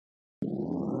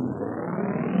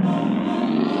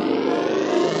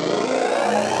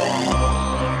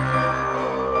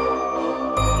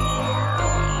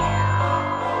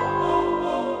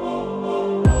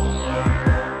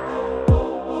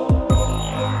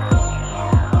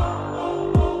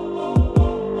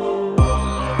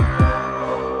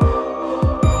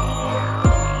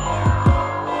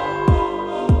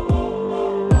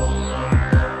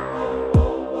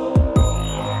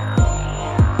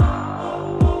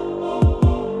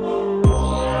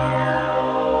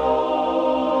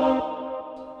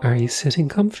you sitting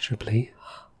comfortably?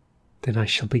 Then I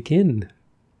shall begin.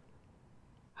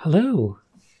 Hello,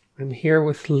 I'm here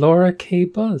with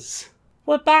LauraKBuzz.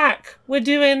 We're back. We're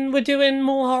doing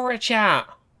more horror chat.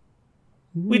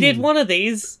 We did one of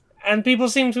these, and people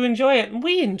seem to enjoy it, and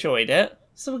we enjoyed it.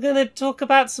 So we're going to talk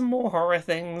about some more horror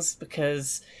things,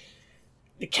 because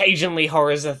occasionally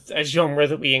horror's a genre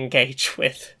that we engage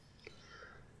with.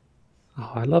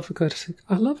 Oh, I love a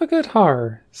good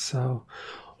horror. So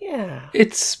yeah,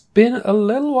 it's been a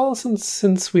little while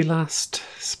since we last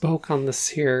spoke on this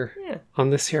here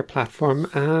platform,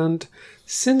 and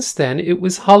since then it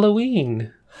was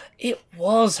Halloween. It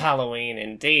was Halloween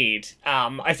indeed.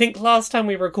 I think last time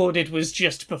we recorded was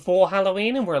just before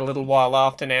Halloween, and we're a little while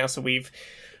after now. So we've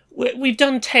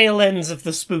done tail ends of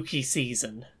the spooky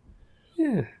season.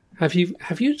 Yeah. Have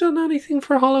you done anything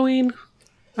for Halloween?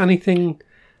 Anything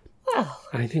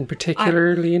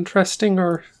particularly interesting,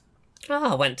 or?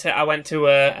 Oh, I went to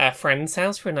a friend's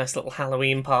house for a nice little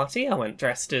Halloween party. I went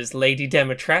dressed as Lady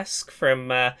Dimitrescu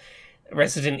from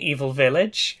Resident Evil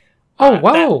Village. Oh,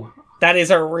 wow! That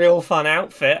is a real fun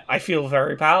outfit. I feel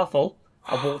very powerful.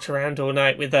 I walked around all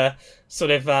night with a sort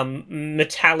of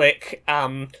metallic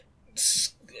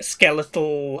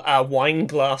skeletal wine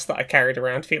glass that I carried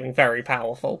around, feeling very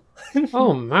powerful.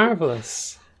 Oh,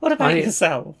 marvellous. What about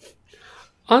yourself?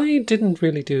 I didn't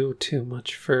really do too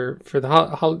much for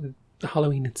the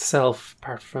Halloween itself,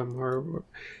 apart from we're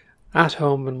at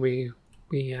home and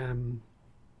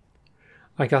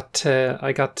I got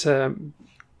to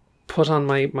put on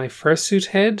my fursuit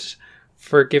head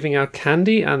for giving out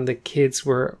candy, and the kids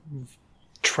were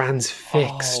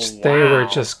transfixed. Oh, wow. They were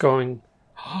just going.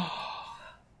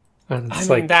 And it's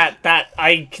that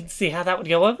I can see how that would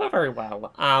go over very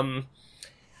well.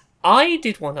 I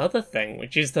did one other thing,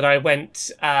 which is that I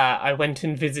went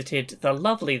and visited the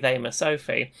lovely Thema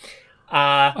Sophie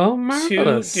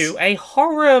to do a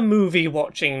horror movie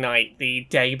watching night the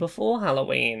day before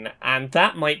Halloween, and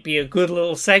that might be a good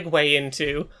little segue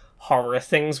into horror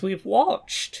things we've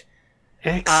watched.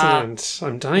 Excellent.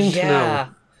 I'm dying to know.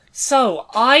 So,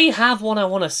 I have one I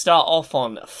want to start off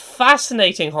on.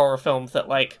 Fascinating horror film that,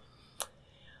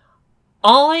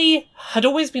 I had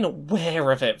always been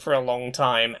aware of it for a long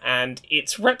time, and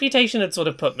its reputation had sort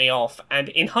of put me off, and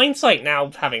in hindsight now,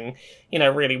 having,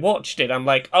 really watched it, I'm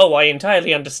like, oh, I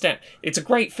entirely understand. It's a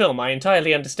great film, I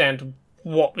entirely understand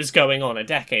what was going on a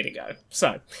decade ago.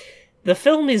 So, the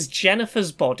film is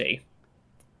Jennifer's Body.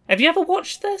 Have you ever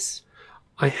watched this?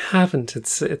 I haven't.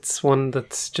 It's one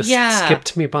that's just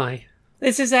skipped me by.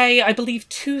 This is I believe,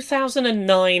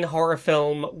 2009 horror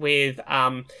film with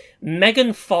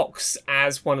Megan Fox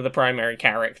as one of the primary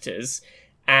characters.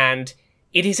 And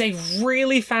it is a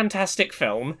really fantastic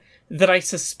film that I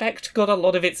suspect got a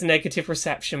lot of its negative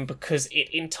reception because it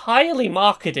entirely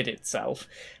marketed itself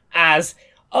as,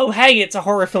 oh hey, it's a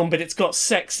horror film, but it's got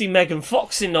sexy Megan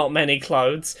Fox in not many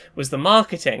clothes, was the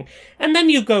marketing. And then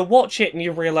you go watch it and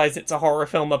you realise it's a horror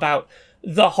film about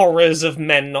the horrors of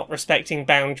men not respecting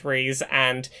boundaries,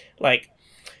 and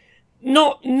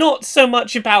not so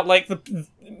much about the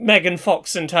Megan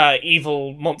Fox and her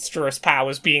evil monstrous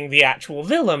powers being the actual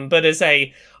villain, but as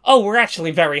we're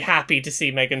actually very happy to see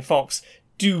Megan Fox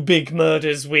do big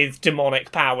murders with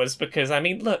demonic powers, because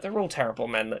look, they're all terrible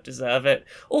men that deserve it.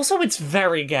 Also, it's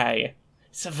very gay.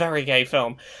 It's a very gay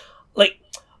film.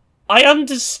 I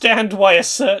understand why a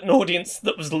certain audience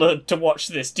that was lured to watch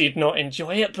this did not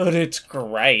enjoy it, but it's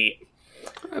great.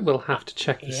 I will have to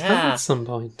check this out at some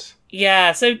point.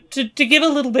 Yeah, so to give a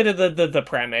little bit of the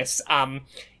premise,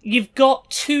 you've got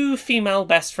two female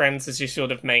best friends as your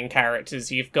sort of main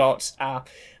characters. You've got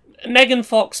Megan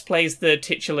Fox plays the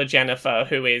titular Jennifer,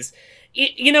 who is,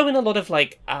 in a lot of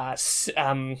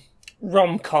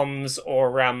rom-coms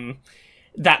or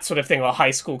that sort of thing, or high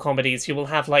school comedies, you will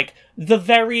have the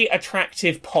very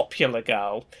attractive popular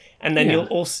girl, and then you'll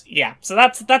also so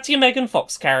that's your Megan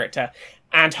Fox character,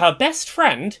 and her best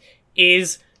friend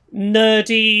is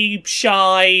nerdy,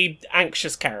 shy,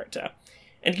 anxious character.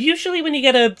 And usually when you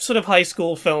get a sort of high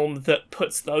school film that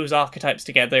puts those archetypes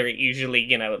together, it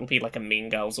usually, it'll be like a Mean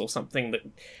Girls or something that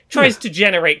tries to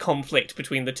generate conflict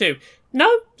between the two.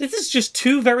 No, this is just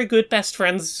two very good best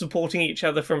friends supporting each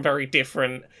other from very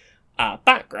different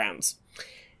backgrounds.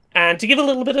 And to give a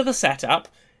little bit of the setup,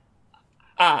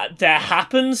 there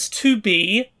happens to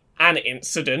be an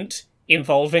incident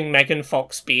involving Megan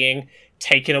Fox being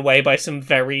taken away by some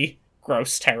very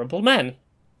gross, terrible men.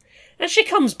 And she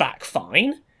comes back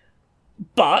fine,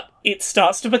 but it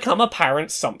starts to become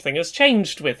apparent something has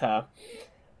changed with her.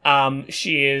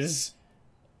 She is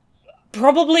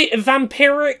probably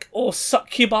vampiric or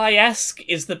succubi-esque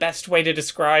is the best way to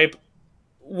describe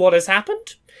what has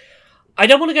happened. I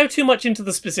don't want to go too much into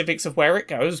the specifics of where it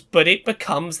goes, but it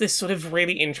becomes this sort of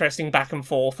really interesting back and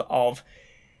forth of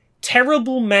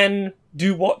terrible men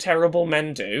do what terrible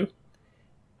men do,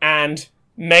 and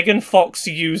Megan Fox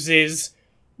uses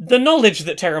the knowledge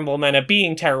that terrible men are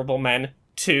being terrible men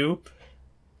to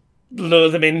lure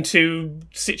them into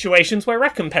situations where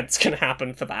recompense can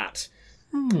happen for that.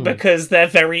 Because they're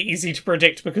very easy to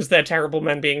predict because they're terrible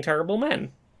men being terrible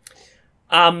men.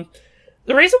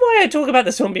 The reason why I talk about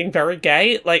this film being very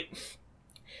gay, like,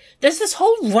 there's this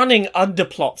whole running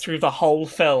underplot through the whole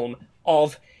film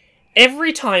of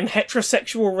every time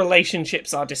heterosexual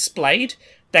relationships are displayed,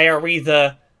 they are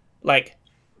either, like,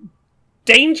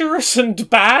 dangerous and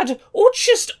bad, or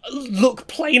just look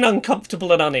plain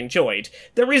uncomfortable and unenjoyed.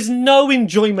 There is no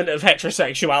enjoyment of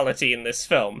heterosexuality in this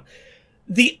film.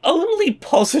 The only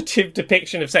positive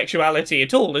depiction of sexuality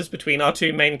at all is between our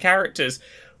two main characters,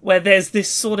 where there's this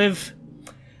sort of...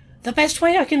 The best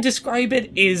way I can describe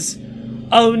it is,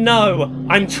 oh no,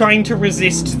 I'm trying to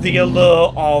resist the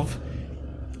allure of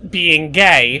being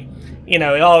gay. You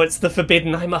know, oh, it's the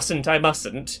forbidden, I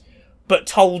mustn't. But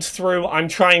told through, I'm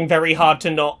trying very hard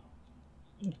to not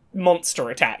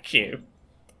monster attack you.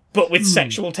 But with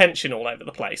sexual tension all over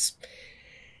the place.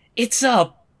 It's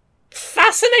a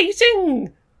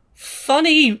fascinating,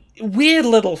 funny, weird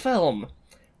little film.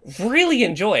 Really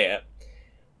enjoy it.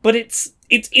 But it's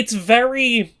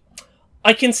very...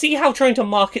 I can see how trying to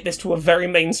market this to a very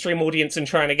mainstream audience and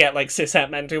trying to get, like, cishet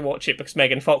men to watch it because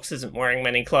Megan Fox isn't wearing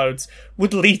many clothes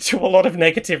would lead to a lot of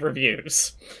negative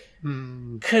reviews.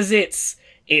 Because it's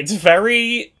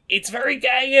very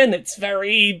gay and it's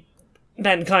very...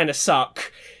 men kind of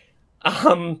suck.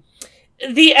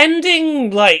 The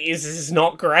ending, like, is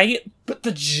not great, but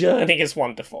the journey is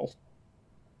wonderful.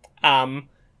 I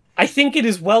think it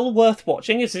is well worth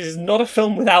watching. It is not a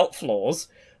film without flaws,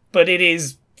 but it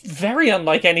is very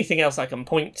unlike anything else I can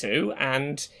point to,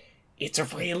 and it's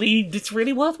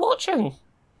really worth watching.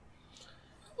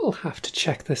 We'll have to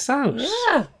check this out.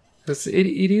 Yeah. Because it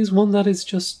is one that is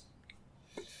just...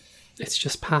 It's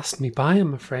just passed me by,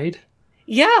 I'm afraid.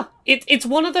 Yeah, it's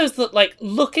one of those that, like,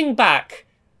 looking back,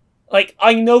 like,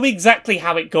 I know exactly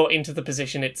how it got into the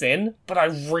position it's in, but I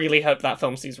really hope that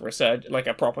film sees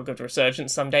a proper good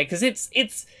resurgence someday, because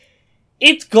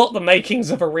it's got the makings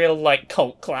of a real, like,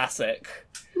 cult classic.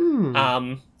 What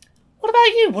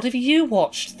about you? What have you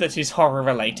watched that is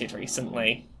horror-related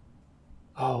recently?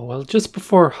 Oh, well, just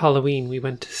before Halloween, we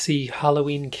went to see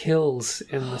Halloween Kills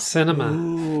in the cinema.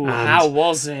 Ooh, how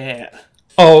was it?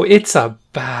 Oh, it's a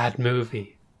bad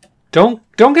movie. Don't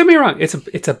get me wrong. It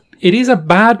is a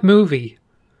bad movie,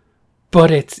 but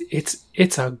it's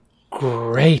a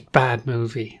great bad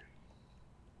movie.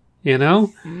 You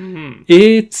know,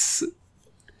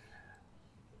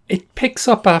 It picks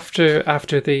up after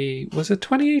the, was it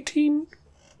 2018?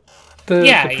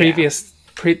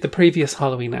 The previous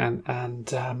Halloween, and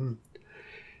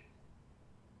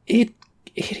it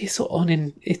is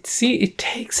it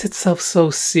takes itself so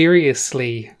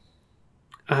seriously,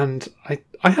 and I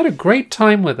had a great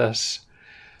time with it,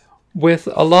 with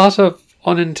a lot of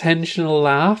unintentional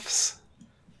laughs,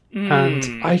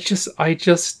 and I just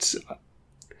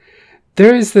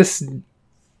there is this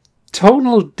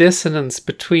tonal dissonance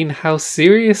between how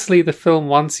seriously the film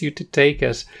wants you to take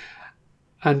it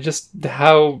and just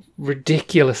how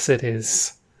ridiculous it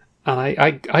is. And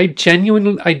I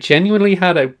genuinely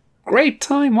had a great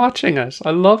time watching it.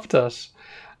 I loved it.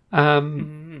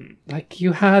 Like,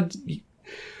 you had...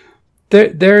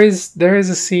 There is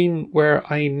a scene where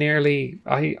I nearly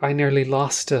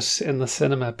lost it in the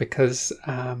cinema because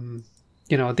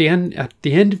you know, at the end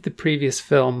of the previous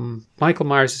film, Michael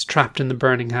Myers is trapped in the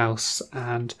burning house,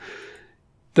 and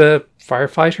the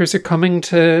firefighters are coming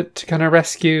to kind of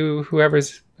rescue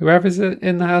whoever's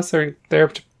in the house. They're there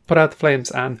to put out the flames,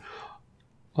 and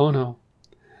oh no,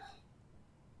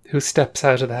 who steps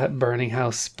out of that burning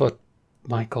house but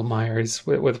Michael Myers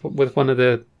with one of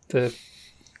the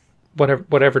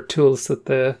whatever tools that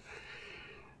the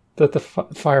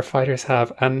firefighters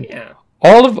have, and yeah.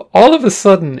 All of a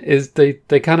sudden is they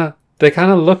kind of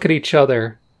look at each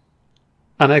other,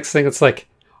 and next thing it's like,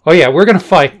 oh yeah, we're gonna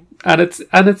fight, and it's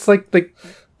like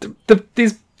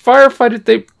these firefighters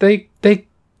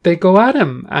they go at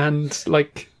him, and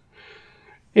like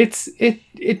it's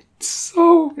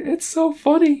so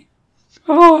funny.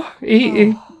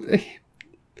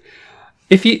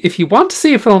 If you want to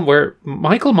see a film where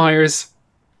Michael Myers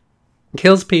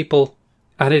kills people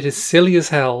and it is silly as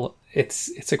hell,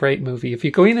 it's a great movie. If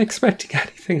you go in expecting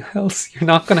anything else, you're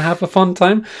not going to have a fun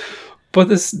time. But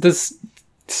there's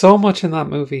so much in that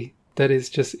movie that is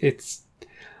just, there's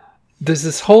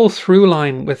this whole through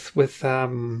line with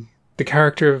the the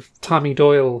character of Tommy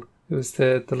Doyle, who was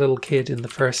the little kid in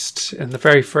the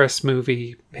very first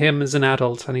movie, him as an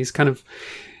adult, and he's kind of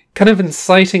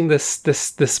inciting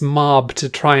this mob to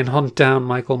try and hunt down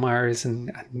Michael Myers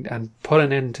and put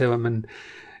an end to him, and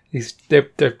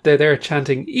they're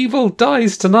chanting "Evil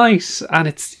dies tonight," and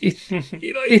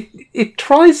it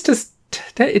tries to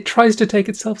take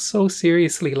itself so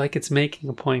seriously, like it's making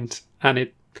a point, and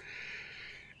it's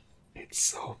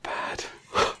so bad.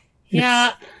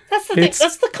 Yeah, that's the thing.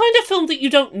 That's the kind of film that you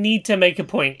don't need to make a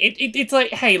point. It's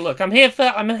like, hey, look, I'm here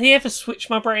for switch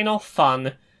my brain off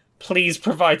fun. Please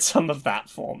provide some of that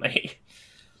for me.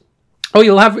 Oh,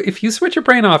 if you switch your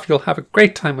brain off, you'll have a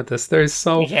great time with this. There's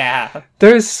so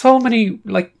many,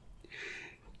 like,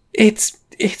 it's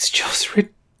just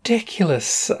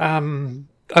ridiculous. I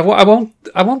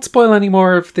won't spoil any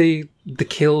more of the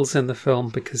kills in the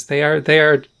film, because they are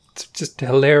just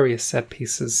hilarious set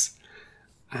pieces.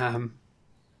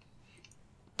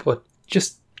 But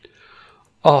just,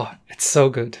 it's so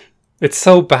good. It's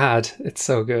so bad. It's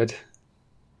so good.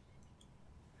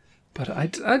 But I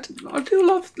do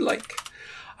love, like,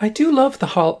 I do love the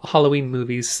Halloween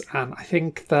movies, and I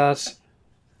think that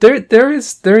there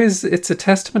is it's a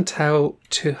testament to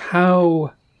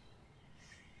how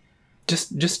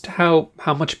just how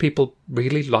much people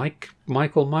really like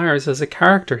Michael Myers as a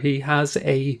character. He's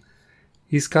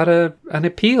got an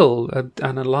appeal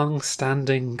and a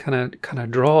long-standing kind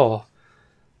of draw,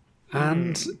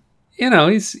 and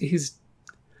he's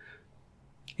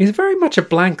very much a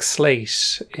blank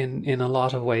slate in a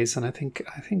lot of ways, and I think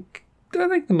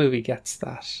the movie gets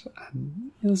that.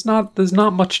 And there's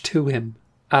not much to him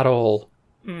at all.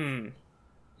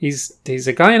 He's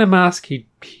a guy in a mask. He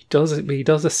does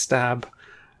a stab,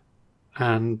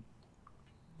 and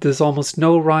there's almost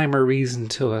no rhyme or reason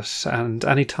to it. And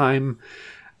anytime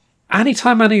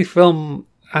any film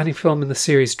in the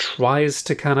series tries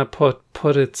to kind of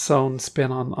put its own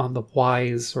spin on the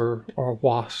whys or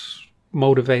what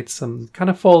motivates them, kind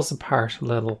of falls apart a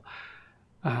little.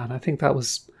 And I think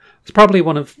it's probably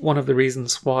one of the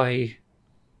reasons why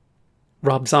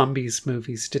Rob Zombie's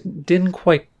movies didn't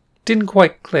quite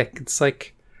click. It's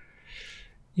like,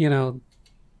 we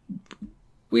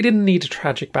didn't need a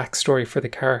tragic backstory for the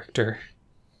character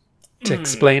to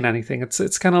explain anything.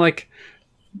 It's kind of like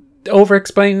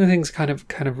over-explaining things kind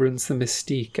of ruins the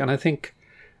mystique. And I think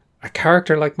a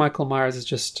character like Michael Myers is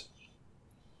just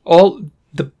all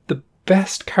the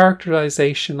best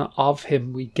characterization of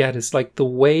him we get is like the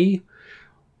way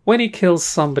when he kills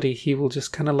somebody, he will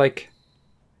just kind of like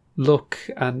look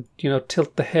and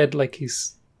tilt the head like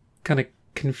he's kind of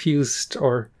confused,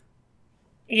 or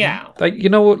like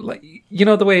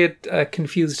the way a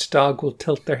confused dog will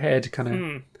tilt their head, kind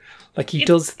of like he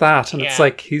does that, and it's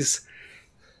like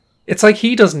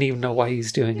he doesn't even know why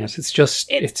he's doing it.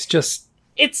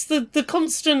 It's the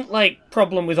constant like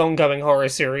problem with ongoing horror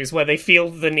series where they feel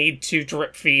the need to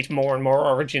drip feed more and more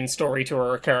origin story to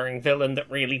a recurring villain that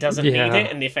really doesn't need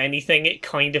it, and if anything, it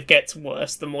kind of gets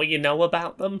worse the more you know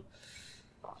about them.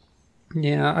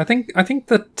 Yeah, I think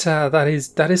that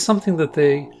that is something that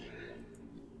the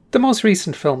most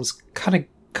recent films kind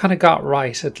of got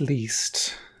right, at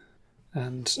least.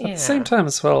 And at the same time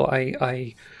as well,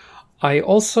 I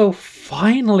also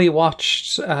finally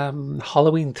watched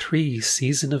Halloween 3: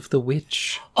 Season of the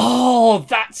Witch. Oh,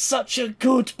 that's such a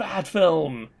good bad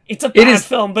film. It's a bad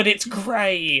film, but it's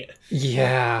great.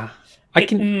 Yeah.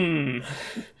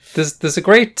 There's a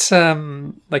great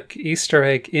like Easter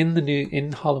egg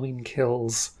in Halloween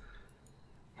Kills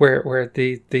where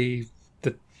the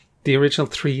original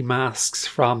 3 masks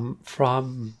from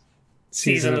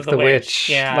Season of the Witch,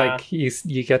 like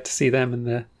you get to see them in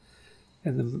the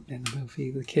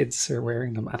movie. The kids are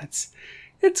wearing them, and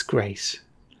it's great.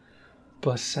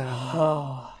 But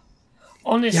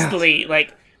honestly,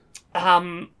 like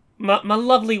my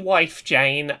lovely wife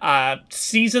Jane,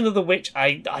 Season of the Witch,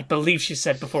 I believe she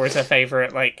said before, is her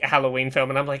favourite like Halloween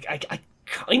film, and I'm like, I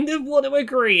kind of want to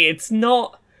agree. It's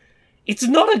not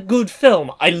a good film.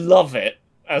 I love it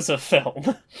as a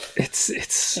film.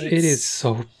 It's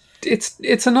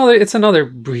another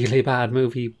really bad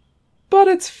movie, but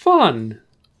it's fun.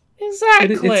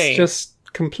 Exactly. It's just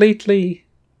completely.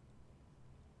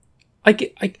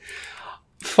 I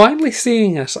finally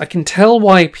seeing it, I can tell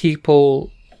why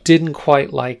people didn't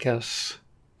quite like it.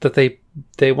 That they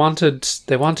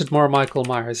wanted more Michael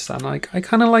Myers, and I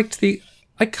kind of liked the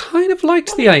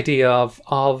idea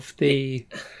of the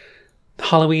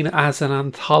Halloween as an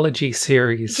anthology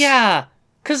series. Yeah,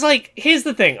 because like here's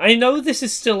the thing. I know this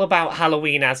is still about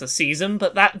Halloween as a season,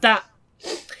 but that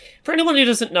for anyone who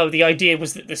doesn't know, the idea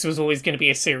was that this was always going to be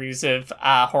a series of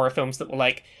horror films that were,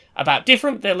 like, about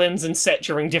different villains and set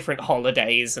during different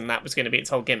holidays, and that was going to be its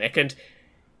whole gimmick. And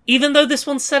even though this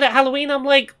one's set at Halloween, I'm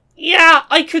like, yeah,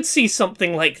 I could see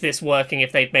something like this working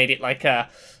if they'd made it like a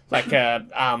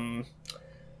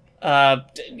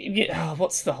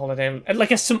what's the holiday?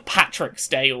 Like a St. Patrick's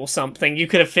Day or something. You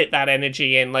could have fit that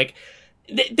energy in. Like,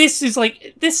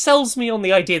 this sells me on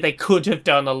the idea they could have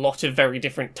done a lot of very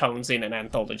different tones in an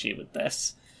anthology with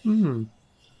this. Hmm.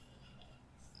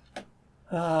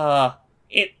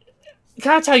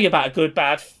 Can I tell you about a good,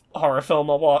 bad horror film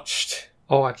I watched?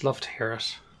 Oh, I'd love to hear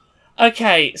it.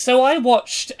 Okay, so I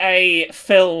watched a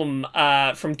film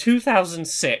from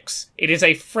 2006. It is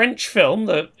a French film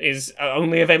that is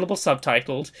only available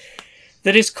subtitled,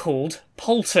 that is called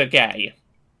Poltergay.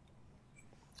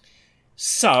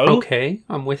 So... Okay,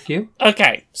 I'm with you.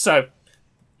 Okay, so...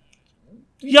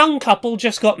 young couple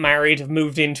just got married, have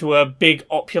moved into a big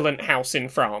opulent house in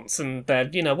France, and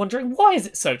they're, wondering, why is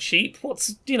it so cheap?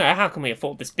 How can we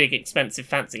afford this big, expensive,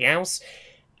 fancy house?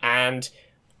 And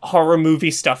horror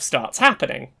movie stuff starts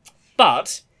happening.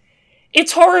 But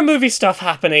it's horror movie stuff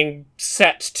happening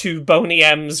set to Boney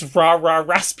M's Rah Rah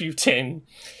Rasputin.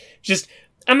 Just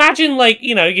imagine,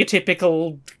 your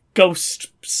typical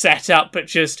ghost setup, but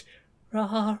just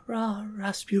Rah Rah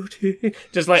Rasputin,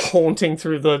 just haunting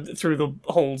through the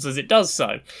halls as it does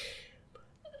so.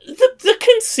 The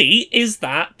conceit is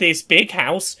that this big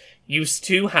house used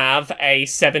to have a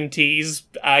 70s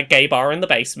gay bar in the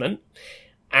basement,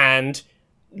 and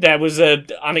there was an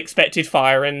unexpected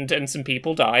fire and some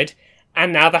people died,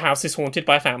 and now the house is haunted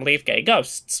by a family of gay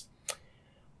ghosts.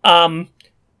 The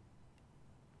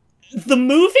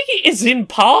movie is in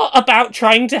part about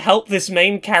trying to help this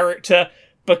main character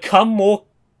become more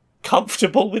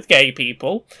comfortable with gay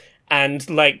people, and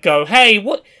go, hey,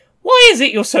 why is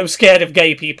it you're so scared of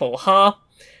gay people, huh?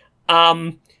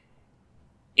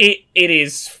 It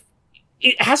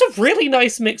has a really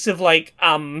nice mix of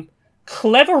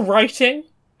clever writing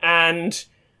and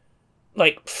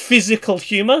physical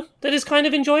humor that is kind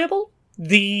of enjoyable.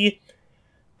 The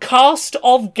cast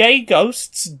of gay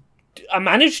ghosts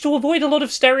managed to avoid a lot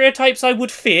of stereotypes I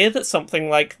would fear that something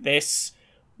like this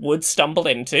would stumble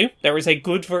into. There is a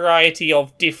good variety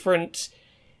of different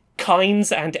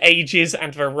kinds and ages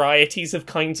and varieties of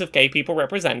kinds of gay people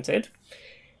represented.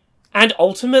 And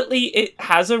ultimately, it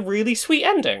has a really sweet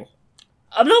ending.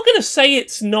 I'm not going to say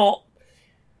it's not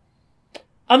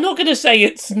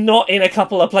in a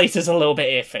couple of places a little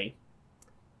bit iffy.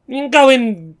 You can go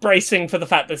in bracing for the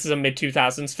fact this is a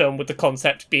mid-2000s film with the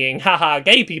concept being, haha,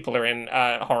 gay people are in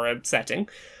a horror setting.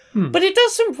 But it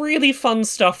does some really fun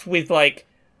stuff with,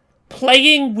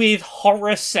 playing with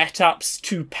horror setups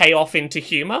to pay off into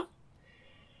humour.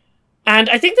 And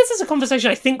I think this is a conversation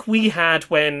I think we had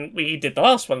when we did the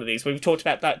last one of these, where we talked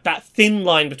about that thin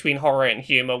line between horror and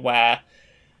humour, where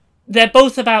they're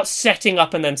both about setting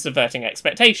up and then subverting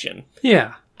expectation.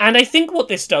 Yeah. And I think what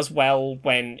this does well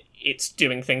when it's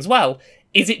doing things well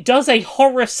is it does a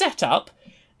horror setup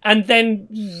and then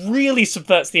really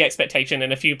subverts the expectation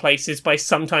in a few places by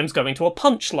sometimes going to a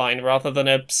punchline rather than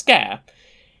a scare.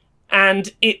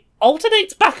 And it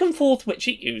alternates back and forth which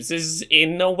it uses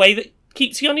in a way that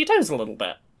keeps you on your toes a little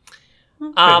bit.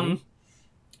 Okay.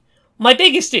 My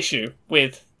biggest issue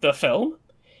with the film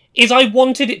is I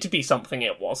wanted it to be something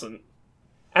it wasn't.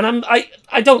 And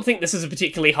I don't think this is a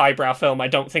particularly highbrow film. I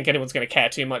don't think anyone's going to care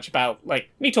too much about,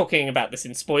 me talking about this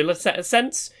in spoiler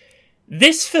sense.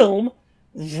 This film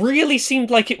really seemed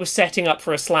like it was setting up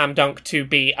for a slam dunk to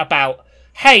be about,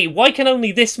 hey, why can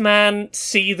only this man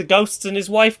see the ghosts and his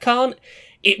wife can't?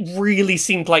 It really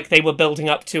seemed like they were building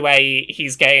up to a,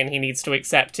 he's gay and he needs to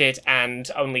accept it, and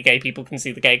only gay people can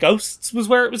see the gay ghosts was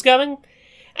where it was going.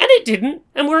 And it didn't,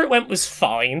 and where it went was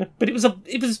fine, but it was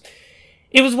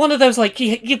one of those,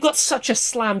 you've got such a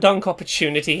slam dunk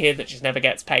opportunity here that just never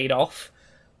gets paid off.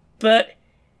 But,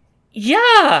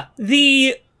 yeah,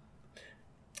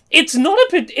 it's not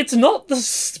the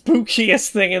spookiest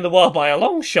thing in the world by a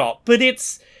long shot, but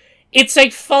it's a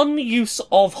fun use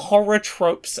of horror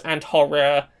tropes and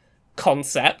horror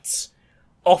concepts,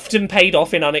 often paid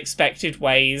off in unexpected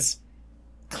ways,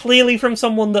 clearly from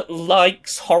someone that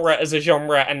likes horror as a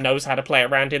genre and knows how to play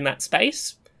around in that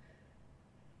space.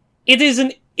 It is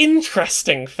an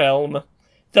interesting film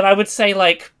that I would say,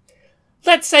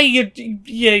 let's say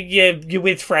you're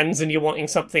with friends and you're wanting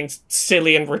something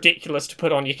silly and ridiculous to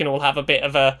put on, you can all have a bit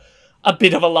of a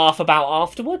laugh about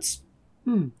afterwards.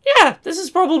 Yeah, this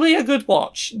is probably a good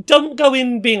watch. Don't go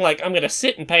in being I'm going to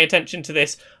sit and pay attention to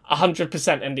this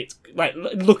 100% and it's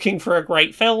looking for a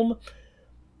great film.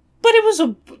 But it was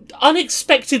an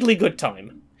unexpectedly good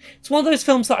time. It's one of those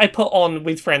films that I put on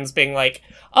with friends being like,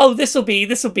 oh, this'll be a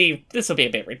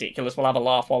bit ridiculous, we'll have a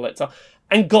laugh while it's on,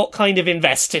 and got kind of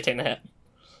invested in it.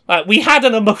 We had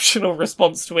an emotional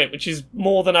response to it, which is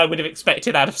more than I would have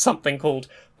expected out of something called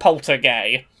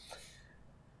Poltergay.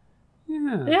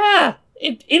 Yeah.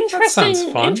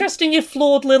 Interesting if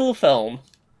flawed little film.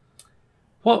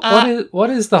 What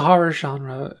is the horror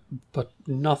genre but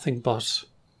nothing but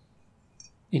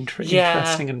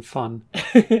interesting and fun?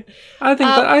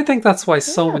 I think that's why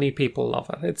so many people love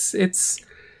it. It's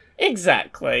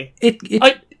exactly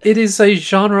it is a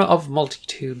genre of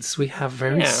multitudes. We have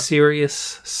very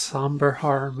serious, somber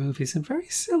horror movies and very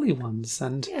silly ones,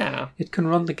 and it can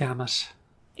run the gamut.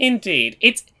 Indeed,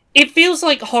 it feels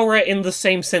like horror in the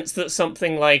same sense that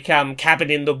something like Cabin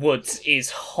in the Woods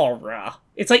is horror.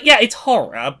 It's like, it's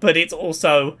horror, but it's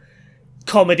also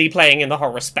comedy playing in the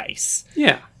horror space.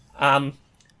 Yeah. But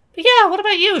yeah, what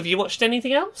about you? Have you watched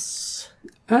anything else?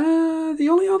 The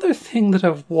only other thing that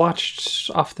I've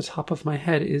watched off the top of my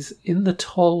head is In the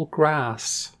Tall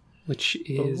Grass, which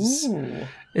is... Ooh.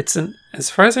 As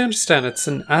far as I understand, it's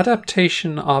an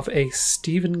adaptation of a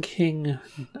Stephen King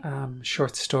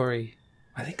short story.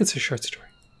 I think it's a short story.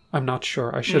 I'm not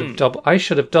sure. I should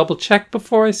have double checked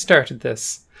before I started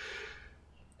this.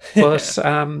 But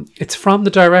it's from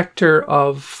the director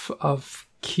of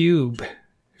Cube.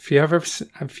 If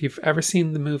you've ever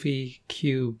seen the movie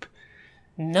Cube.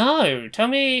 No, tell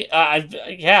me. I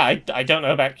don't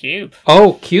know about Cube.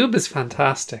 Oh, Cube is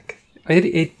fantastic.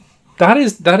 That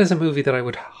is a movie that I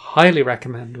would highly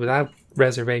recommend without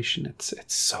reservation. It's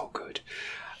so good.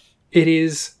 It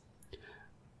is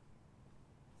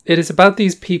about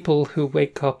these people who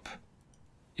wake up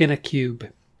in a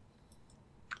cube,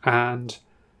 and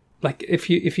like if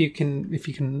you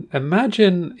can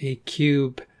imagine a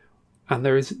cube, and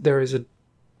there is a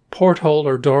porthole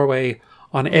or doorway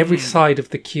on every side of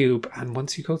the cube, and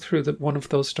once you go through one of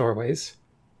those doorways,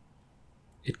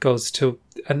 it goes to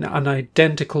an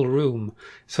identical room.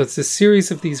 So it's a series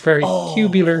of these very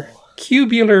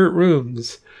cubular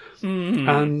rooms,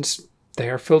 and they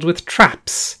are filled with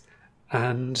traps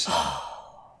and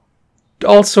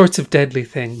all sorts of deadly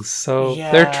things. So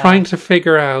they're trying to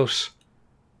figure out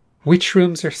which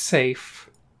rooms are safe,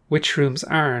 which rooms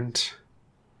aren't,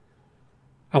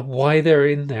 and why they're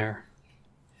in there.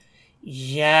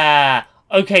 Yeah.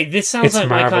 Okay, this sounds like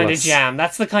marvelous. My kind of jam.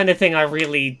 That's the kind of thing I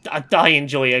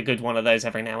enjoy a good one of those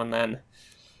every now and then.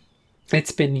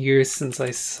 It's been years since I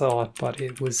saw it, but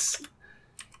it was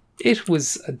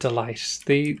a delight.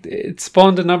 It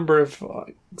spawned a number of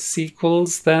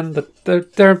sequels then, but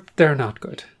they're not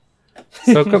good.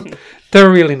 So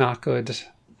they're really not good.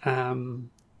 But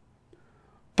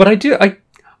I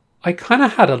kind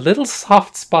of had a little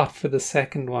soft spot for the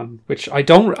second one, which I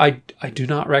do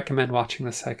not recommend watching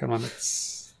the second one.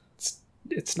 It's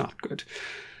not good.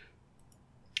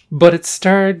 But it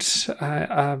starred,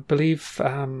 I believe,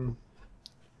 I'm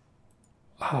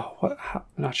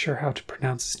not sure how to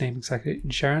pronounce his name exactly.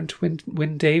 Jarrett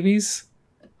Wynn Davies.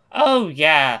 Oh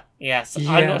yeah, yes.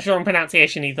 Yeah. I'm not sure on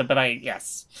pronunciation either, but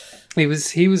yes. He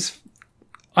was.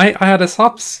 I had a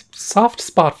soft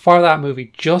spot for that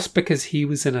movie just because he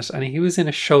was in it, and he was in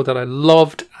a show that I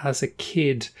loved as a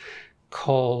kid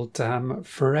called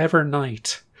Forever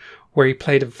Night, where he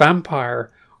played a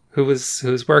vampire who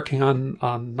was working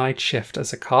on night shift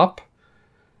as a cop.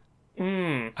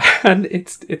 And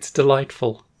it's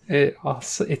delightful. It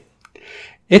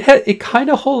kind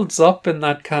of holds up in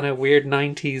that kind of weird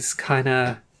 90s kind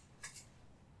of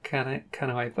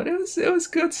way, but it was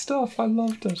good stuff. I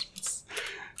loved it.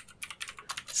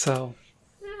 So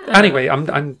anyway, I'm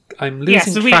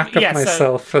losing track of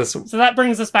myself. So that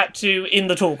brings us back to In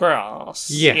the Tall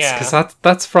Grass. Yes, because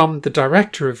that's from the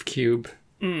director of Cube,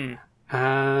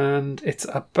 and it's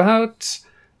about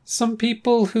some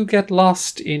people who get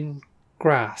lost in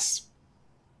grass.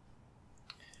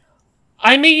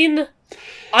 I mean,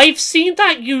 I've seen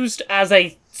that used as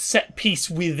a set piece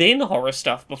within horror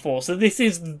stuff before, so this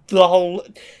is the whole...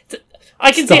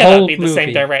 I can see how that'd be the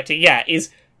same director. Yeah,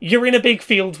 you're in a big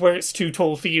field where it's too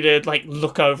tall for you to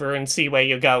look over and see where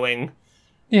you're going.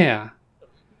 Yeah.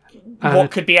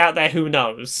 What could be out there, who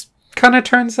knows? Kind of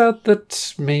turns out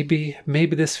that maybe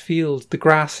this field, the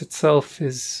grass itself,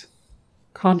 is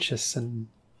conscious, and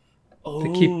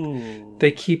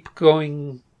they keep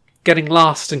going, getting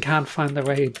lost and can't find their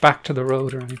way back to the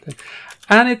road or anything.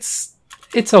 And it's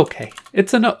okay.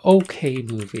 It's an okay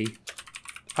movie.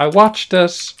 I watched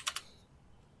it,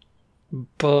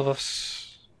 but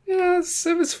yes,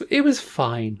 it was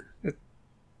fine.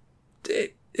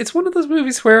 It's one of those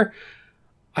movies where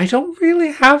I don't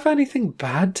really have anything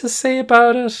bad to say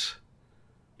about it.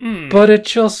 But it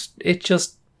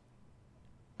just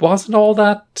wasn't all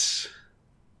that.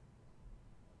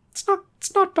 It's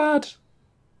not bad.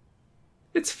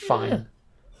 It's fine.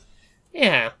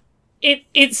 Yeah.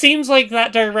 It seems like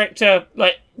that director,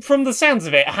 like, from the sounds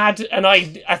of it, had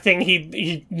a thing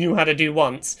he knew how to do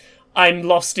once. I'm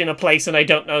lost in a place and I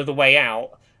don't know the way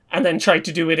out. And then tried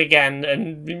to do it again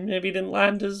and maybe didn't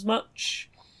land as much.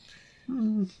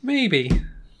 Maybe.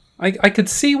 I could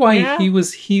see why he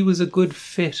was a good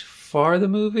fit for the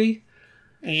movie.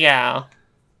 Yeah.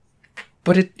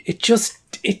 But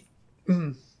it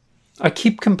I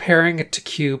keep comparing it to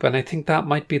Cube, and I think that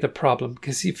might be the problem,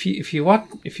 because if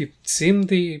you've seen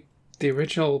the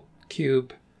original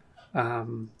Cube, a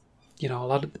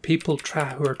lot of the people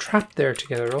who are trapped there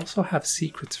together also have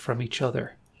secrets from each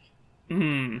other.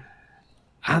 And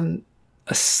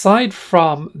aside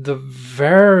from the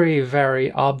very,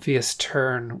 very obvious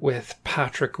turn with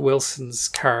Patrick Wilson's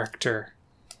character,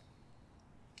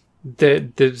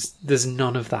 there's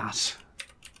none of that.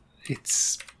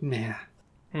 It's meh.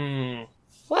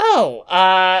 Well,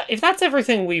 if that's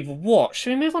everything we've watched,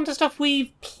 should we move on to stuff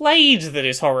we've played that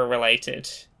is horror related?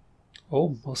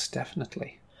 Oh, most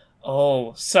definitely.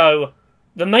 Oh, so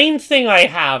the main thing I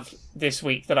have this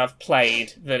week that I've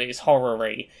played that is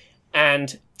horror-y,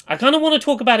 and I kind of want to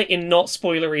talk about it in not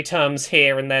spoilery terms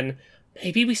here, and then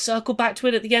maybe we circle back to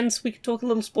it at the end so we can talk a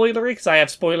little spoilery, because I have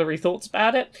spoilery thoughts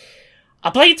about it. I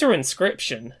played through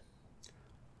Incryption.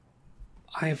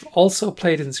 I've also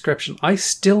played Incryption. I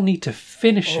still need to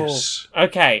finish it.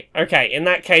 Okay. In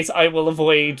that case, I will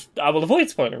avoid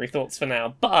spoilery thoughts for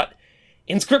now. But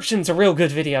Incryption's a real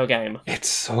good video game. It's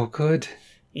so good.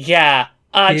 Yeah.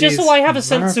 Just so I have a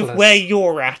sense of where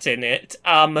you're at in it.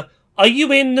 Are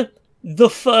you in the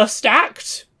first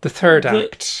act? The third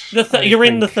act. You're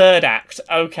in the third act.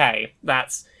 Okay,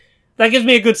 that gives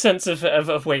me a good sense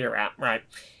of where you're at. Right.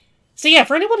 So yeah,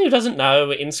 for anyone who doesn't know,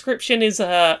 Incryption is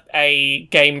a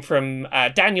game from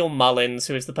Daniel Mullins,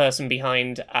 who is the person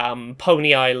behind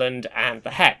Pony Island and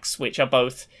The Hex, which are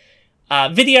both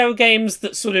video games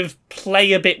that sort of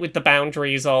play a bit with the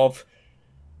boundaries of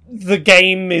the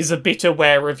game is a bit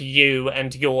aware of you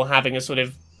and you're having a sort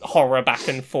of horror back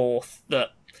and forth that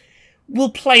will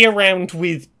play around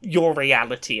with your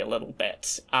reality a little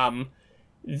bit.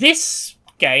 This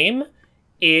game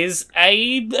is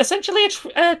essentially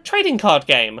a trading card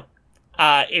game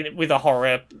with a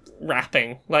horror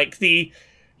wrapping.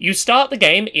 You start the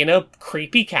game in a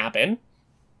creepy cabin,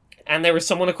 and there is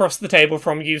someone across the table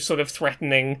from you sort of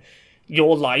threatening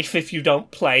your life if you don't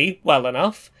play well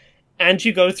enough, and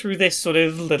you go through this sort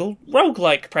of little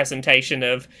roguelike presentation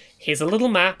of, here's a little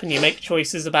map, and you make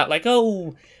choices about,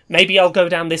 maybe I'll go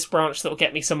down this branch that'll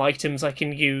get me some items I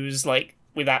can use,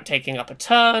 without taking up a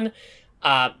turn.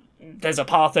 There's a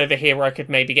path over here where I could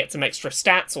maybe get some extra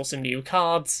stats or some new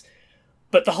cards.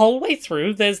 But the whole way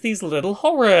through, there's these little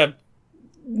horror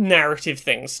narrative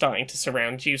things starting to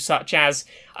surround you, such as,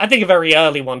 I think a very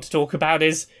early one to talk about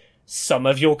is, some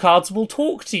of your cards will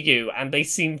talk to you, and they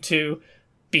seem to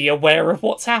be aware of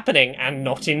what's happening, and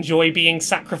not enjoy being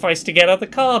sacrificed to get other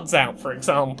cards out, for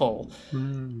example.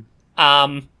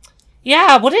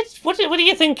 Yeah, what are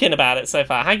you thinking about it so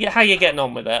far? How you getting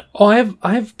on with it? Oh,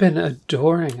 I've been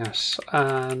adoring it,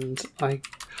 and I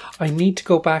need to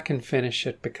go back and finish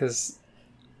it because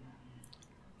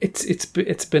it's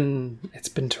been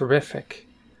terrific.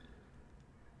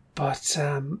 But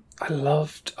I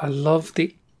love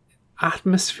the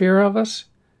atmosphere of it.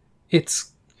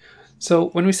 It's so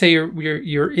when we say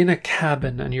you're in a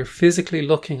cabin and you're physically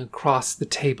looking across the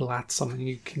table at someone,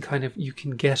 you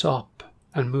can get up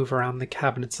and move around the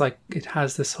cabin. It's like it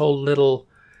has this whole little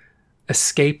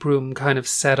escape room kind of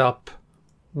set up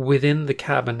within the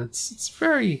cabin. It's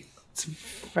very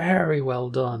well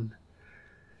done.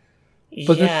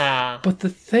 But but the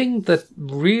thing that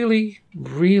really,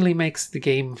 really makes the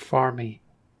game for me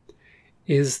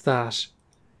is that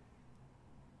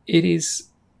it's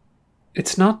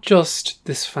not just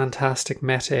this fantastic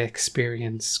meta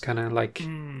experience, kind of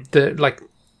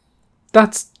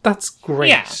that's great.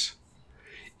 Yeah.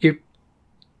 You're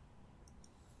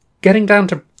getting down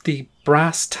to the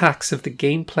brass tacks of the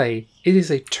gameplay. It is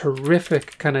a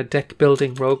terrific kind of deck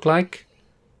building roguelike.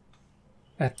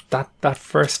 At that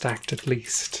first act, at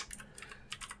least.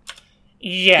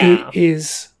 Yeah. It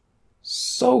is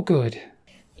so good.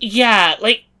 Yeah,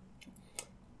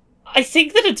 I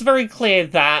think that it's very clear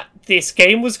that this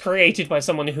game was created by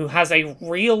someone who has a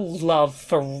real love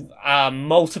for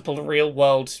multiple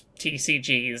real-world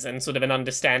TCGs and sort of an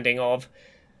understanding of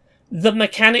the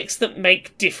mechanics that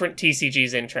make different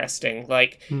TCGs interesting.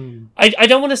 Like, I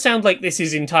don't want to sound like this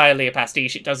is entirely a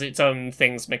pastiche. It does its own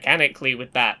things mechanically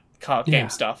with that card game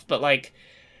stuff, but like,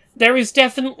 there is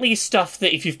definitely stuff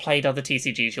that if you've played other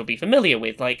TCGs you'll be familiar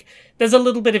with. Like, there's a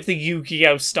little bit of the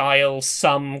Yu-Gi-Oh style.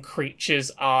 Some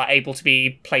creatures are able to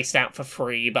be placed out for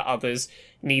free, but others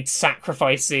need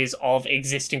sacrifices of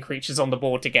existing creatures on the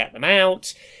board to get them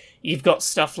out. You've got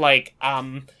stuff like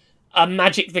a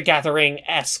Magic the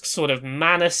Gathering-esque sort of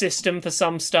mana system for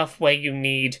some stuff where you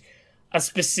need a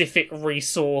specific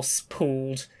resource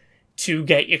pooled to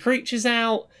get your creatures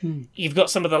out. You've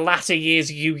got some of the latter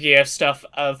years Yu-Gi-Oh stuff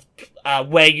of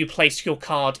where you place your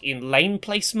card in lane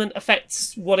placement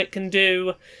affects what it can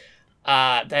do.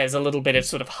 There's a little bit of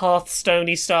sort of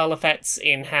Hearthstone-y style effects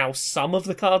in how some of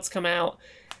the cards come out.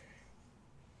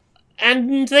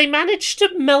 And they managed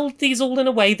to meld these all in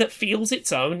a way that feels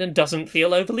its own and doesn't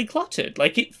feel overly cluttered.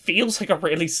 Like, it feels like a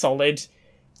really solid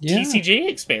TCG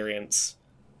experience.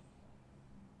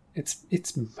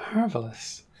 It's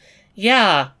marvellous.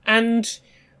 Yeah, and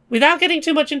without getting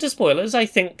too much into spoilers, I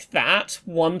think that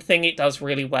one thing it does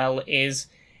really well is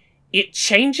it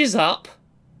changes up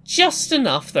just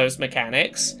enough those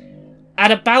mechanics at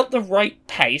about the right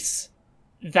pace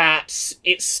that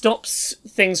it stops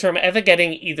things from ever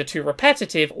getting either too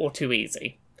repetitive or too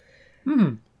easy.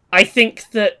 I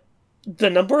think that the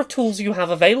number of tools you have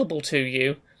available to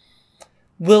you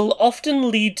will often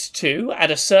lead to,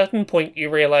 at a certain point, you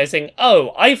realizing,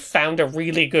 oh, I've found a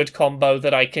really good combo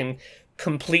that I can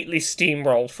completely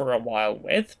steamroll for a while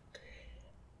with.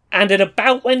 And at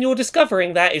about when you're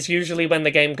discovering that is usually when the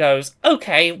game goes,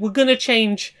 okay, we're gonna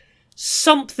change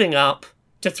something up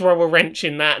to throw a wrench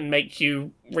in that and make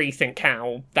you rethink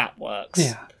how that works.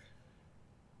 Yeah.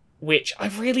 Which I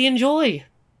really enjoy.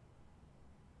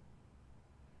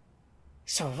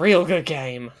 It's a real good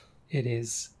game. It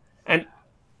is. And,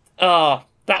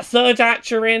 that third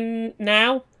act you're in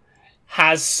now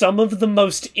has some of the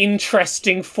most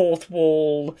interesting fourth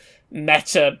wall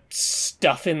meta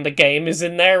stuff in the game is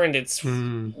in there, and it's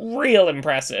real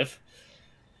impressive.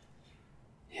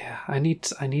 Yeah, I need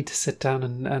to sit down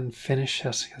and finish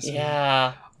it.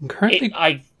 Yeah. I'm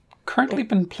currently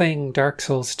been playing Dark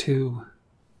Souls 2.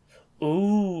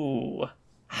 Ooh.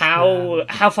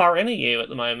 How far in are you at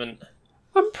the moment?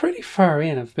 I'm pretty far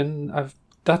in.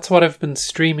 That's what I've been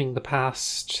streaming the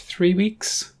past 3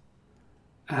 weeks.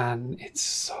 And it's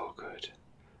so good.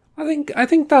 I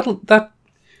think that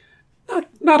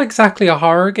not exactly a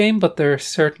horror game, but there are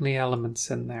certainly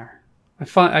elements in there. I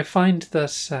find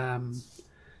that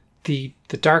the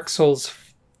Dark Souls,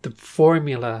 the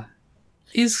formula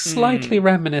is slightly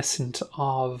reminiscent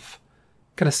of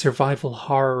kind of survival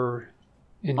horror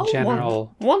in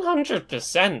general.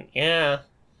 100%, yeah.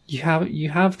 You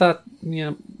have that, you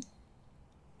know,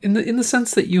 in the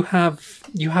sense that you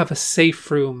have a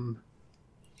safe room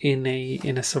in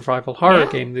a survival horror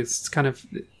game. It's kind of,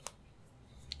 you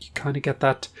kind of get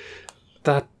that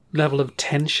level of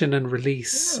tension and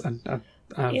release and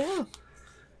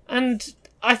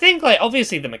I think, like,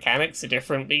 obviously the mechanics are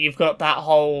different, but you've got that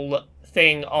whole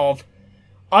thing of,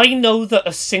 I know that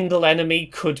a single enemy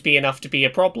could be enough to be a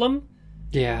problem.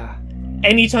 Yeah.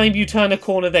 Anytime you turn a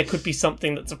corner, there could be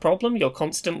something that's a problem. You're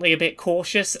constantly a bit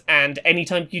cautious, and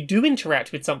anytime you do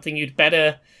interact with something, you'd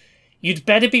better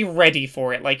be ready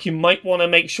for it. Like, you might want to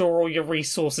make sure all your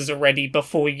resources are ready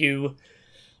before you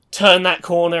turn that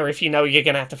corner if you know you're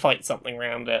going to have to fight something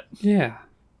around it. Yeah.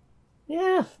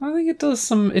 Yeah. I think it does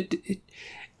some...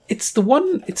 It's the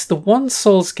one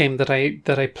Souls game that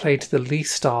I played the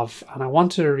least of, and I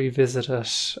wanted to revisit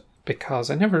it because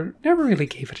I never really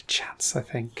gave it a chance, I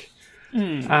think.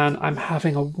 And I'm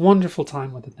having a wonderful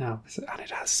time with it now, and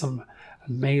it has some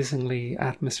amazingly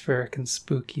atmospheric and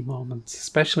spooky moments,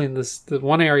 especially in the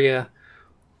one area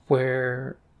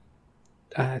where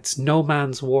it's No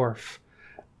Man's Wharf,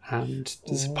 and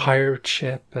there's a pirate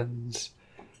ship, and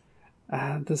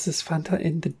there's this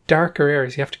in the darker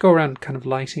areas. You have to go around kind of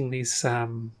lighting these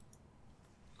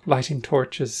lighting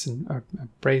torches or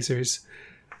braziers,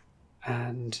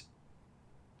 and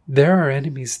there are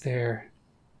enemies there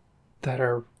that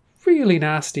are really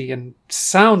nasty and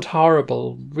sound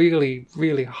horrible, really,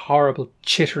 really horrible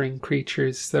chittering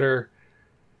creatures that are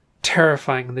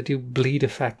terrifying, and they do bleed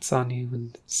effects on you,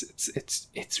 and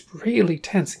it's really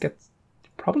tense. It gets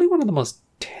probably one of the most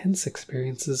tense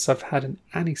experiences I've had in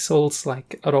any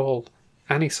Souls-like at all,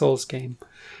 any Souls game.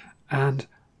 And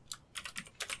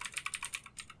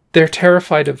they're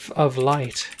terrified of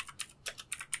light.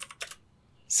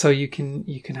 So you can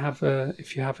have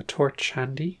if you have a torch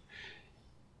handy,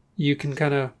 you can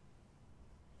kind of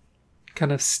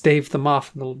kind of stave them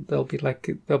off, and they'll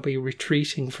be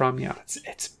retreating from you.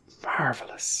 It's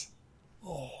marvelous.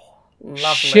 Oh, lovely.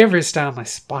 Shivers down my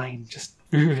spine. Just.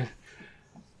 Yay.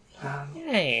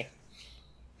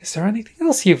 Is there anything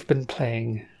else you've been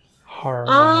playing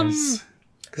horror-wise?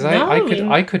 Because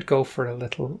I could go for a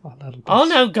little bit. Oh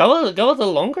no, go a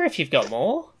little longer if you've got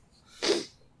more.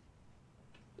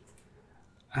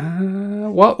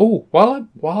 While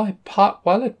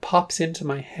it pops into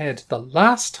my head, the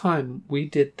last time we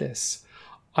did this,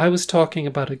 I was talking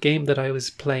about a game that I was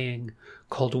playing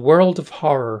called World of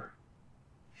Horror,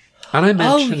 and I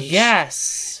mentioned,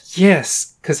 yes,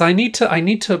 because I need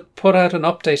to put out an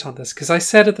update on this, because I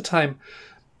said at the time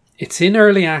it's in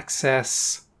early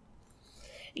access.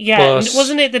 Yeah,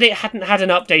 wasn't it that it hadn't had an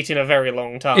update in a very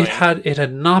long time? It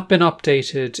had not been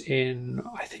updated in,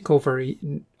 I think,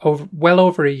 well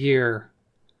over a year,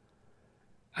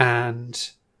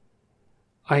 and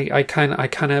I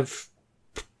kind of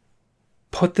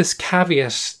put this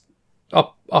caveat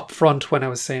up front when I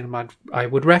was saying I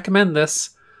would recommend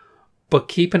this, but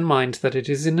keep in mind that it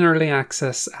is in early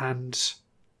access and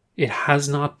it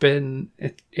hasn't been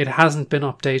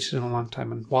updated in a long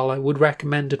time. And while I would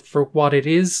recommend it for what it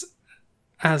is,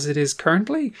 as it is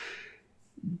currently,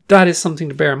 that is something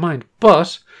to bear in mind.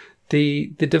 But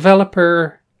the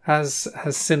developer has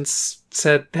since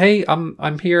said, "Hey,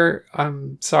 I'm here.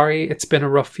 I'm sorry, it's been a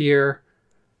rough year,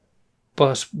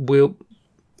 but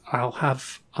I'll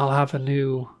have a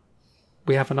new.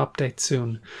 We have an update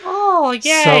soon." Oh,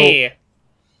 yay! So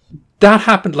that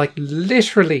happened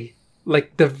literally.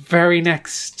 The very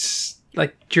next,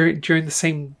 during the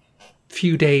same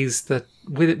few days that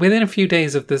within a few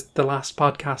days of the last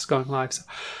podcast going live. So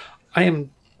I am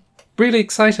really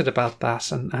excited about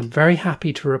that, and very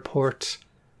happy to report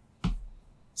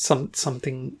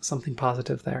something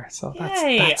positive there. So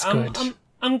that's good.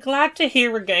 I'm glad to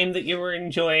hear a game that you were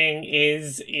enjoying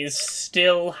is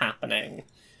still happening.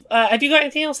 Have you got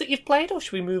anything else that you've played, or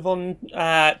should we move on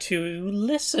to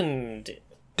listened?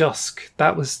 Dusk.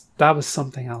 That was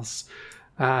something else,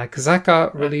 because that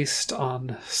got released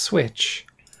on Switch,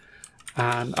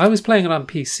 and I was playing it on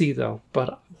PC though.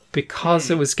 But because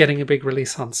it was getting a big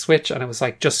release on Switch, and it was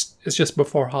it's just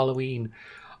before Halloween,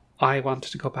 I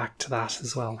wanted to go back to that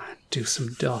as well and do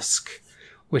some Dusk,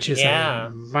 which is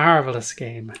a marvelous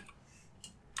game.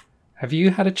 Have you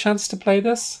had a chance to play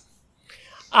this?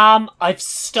 I've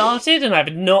started and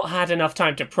I've not had enough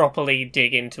time to properly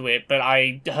dig into it, but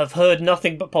I have heard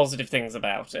nothing but positive things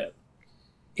about it.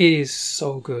 It is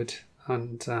so good,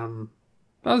 and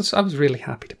I was really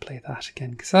happy to play that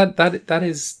again, because that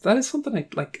is something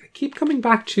I keep coming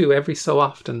back to every so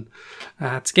often.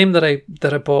 It's a game that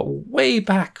I bought way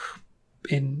back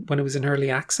when it was in early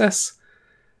access,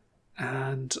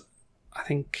 and I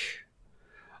think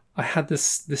I had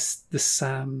this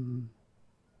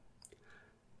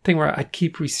thing where I'd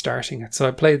keep restarting it. So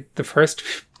I played the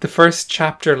first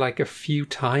chapter a few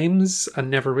times and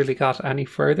never really got any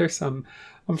further. So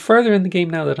I'm further in the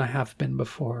game now than I have been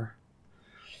before.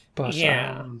 But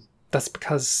that's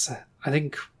because I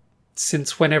think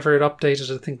since whenever it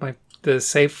updated, I think the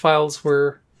save files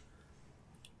were,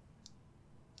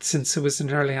 since it was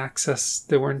in early access,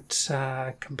 they weren't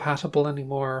compatible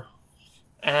anymore.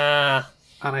 And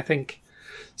I think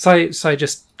so I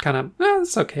just kind of,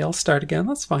 it's okay, I'll start again,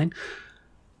 that's fine.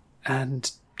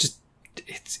 And just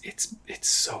it's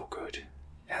so good.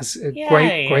 It has a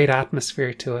great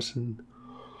atmosphere to it, and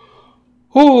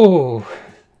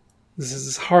this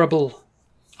is horrible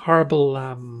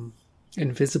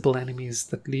invisible enemies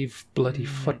that leave bloody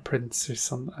footprints or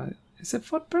some. Is it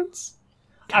footprints?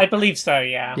 I believe so,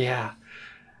 yeah. Yeah.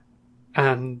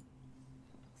 And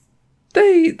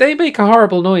they make a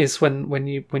horrible noise when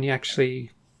you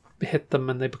actually hit them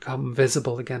and they become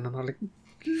visible again, and they're like,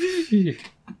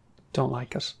 don't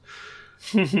like it.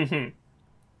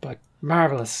 But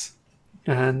marvelous.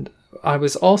 And I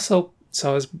was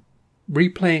replaying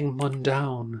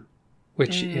Munduan,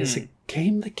 which is a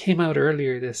game that came out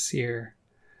earlier this year,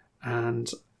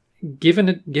 and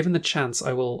given the chance,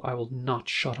 I will not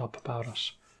shut up about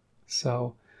it.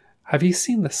 So, have you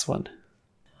seen this one?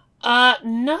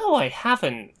 No, I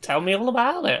haven't. Tell me all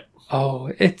about it.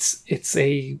 Oh, it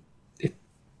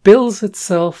bills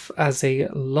itself as a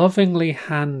lovingly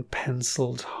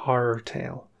hand-penciled horror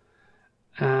tale.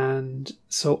 And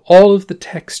so all of the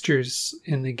textures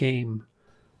in the game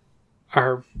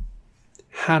are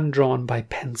hand-drawn by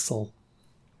pencil.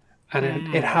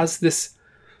 And it has this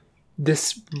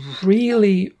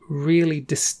really, really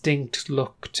distinct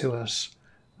look to it,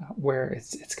 where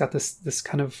it's got this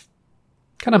kind of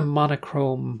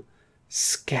monochrome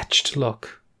sketched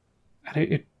look.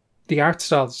 And the art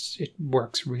style, it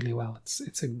works really well.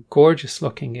 It's a gorgeous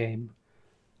looking game,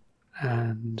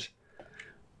 and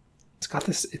it's got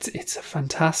this. It's a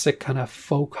fantastic kind of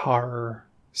folk horror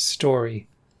story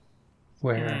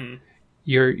where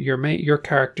your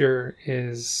character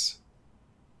is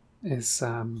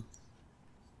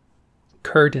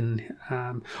Curden,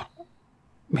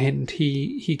 and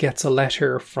he gets a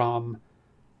letter from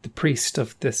the priest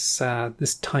of this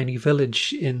tiny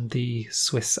village in the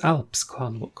Swiss Alps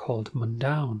called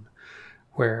Munduan,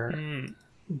 where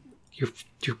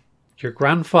your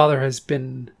grandfather has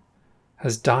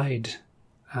died.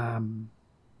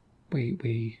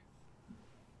 We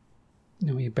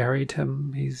buried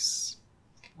him.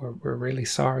 We're really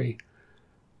sorry,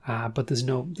 but there's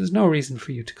no reason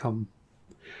for you to come.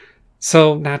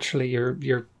 So naturally,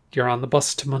 you're on the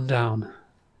bus to Munduan,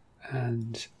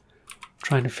 and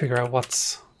trying to figure out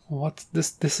what's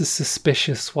this is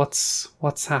suspicious.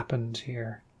 What's happened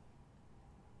here?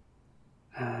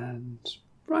 And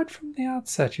right from the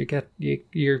outset, you get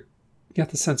the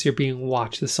sense you're being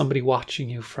watched. There's somebody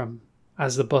watching you from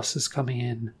as the bus is coming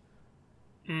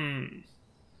in.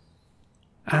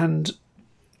 And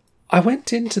I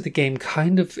went into the game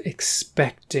kind of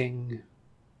expecting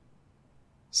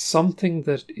something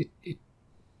that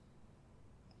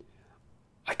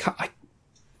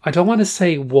I don't want to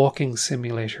say walking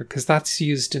simulator, because that's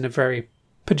used in a very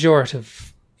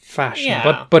pejorative fashion,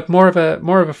 but more of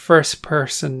a first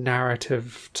person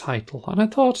narrative title. And I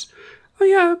thought, oh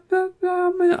yeah,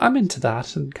 I'm into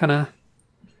that, and kind of.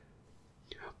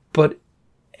 But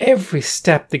every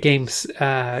step the game's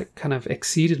kind of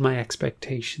exceeded my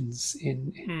expectations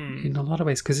in a lot of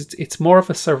ways, because it's more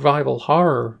of a survival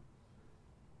horror.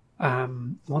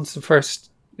 Once the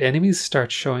first enemies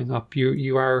start showing up,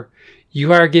 you are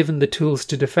given the tools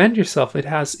to defend yourself.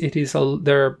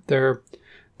 There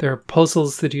are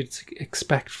puzzles that you'd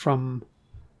expect from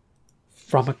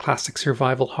a classic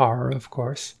survival horror, of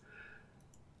course.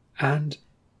 And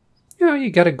you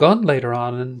get a gun later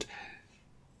on, and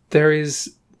there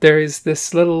is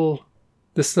this little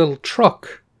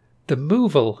truck, the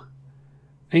Movil,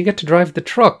 and you get to drive the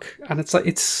truck, and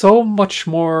it's so much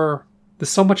more. There's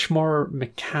so much more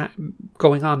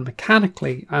going on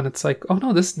mechanically, and it's like, oh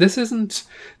no, this isn't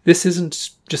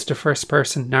just a first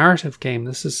person narrative game.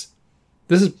 This is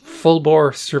full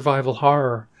bore survival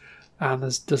horror, and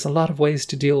there's a lot of ways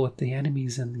to deal with the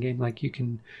enemies in the game. Like you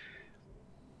can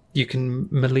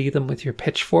melee them with your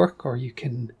pitchfork, or you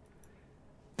can.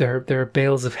 There are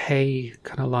bales of hay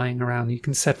kind of lying around. You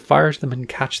can set fire to them and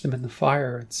catch them in the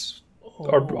fire.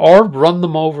 Or run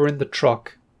them over in the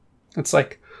truck. It's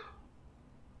like.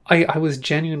 I was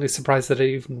genuinely surprised that it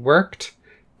even worked,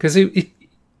 because it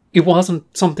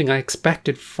wasn't something I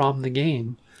expected from the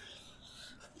game.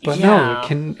 But no, I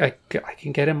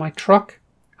can get in my truck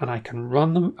and I can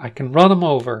run them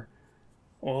over.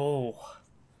 Oh,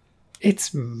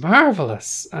 it's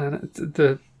marvelous, and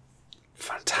the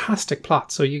fantastic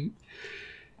plot. So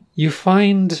you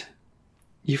find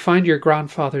your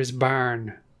grandfather's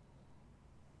barn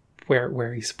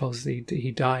where he supposedly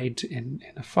he died in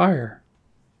a fire.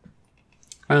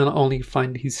 And only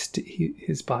find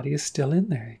his body is still in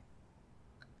there.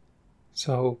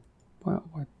 So, what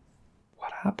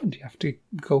happened? You have to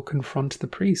go confront the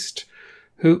priest.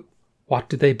 What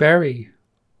did they bury,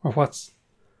 or what's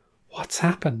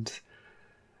happened?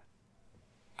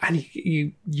 And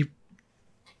you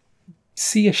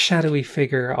see a shadowy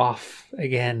figure off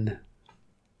again,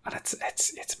 and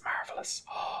it's marvelous.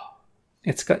 Oh,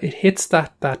 it hits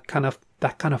that kind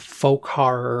of folk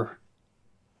horror.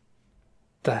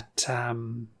 That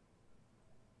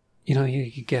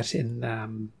you get in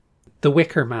The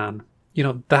Wicker Man,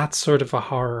 that sort of a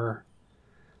horror.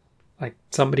 Like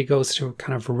somebody goes to a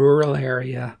kind of rural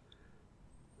area.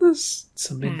 There's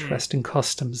some interesting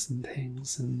customs and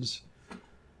things, and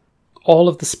all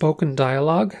of the spoken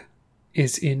dialogue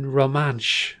is in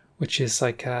Romansh, which is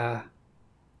like a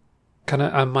kind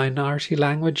of a minority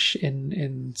language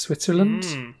in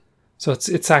Switzerland. So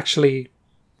it's actually.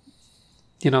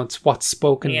 It's what's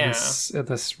spoken in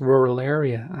this rural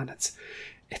area, and it's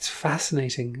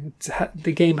fascinating.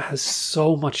 The game has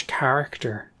so much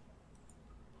character,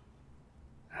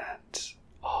 and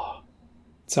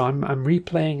so I'm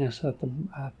replaying it at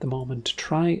the moment to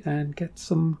try and get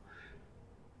some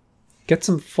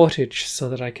footage so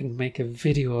that I can make a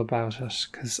video about it,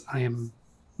 because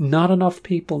not enough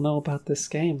people know about this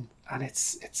game, and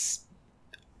it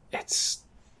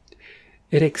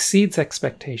exceeds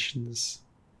expectations.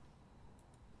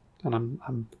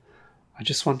 And I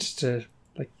just wanted to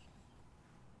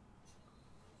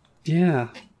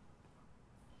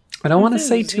I don't want to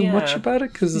say too much about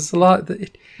it, because there's a lot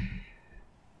that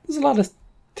there's a lot of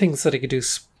things that I could do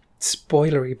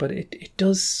spoilery, but it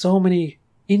does so many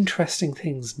interesting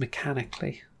things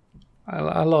mechanically.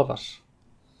 I love it.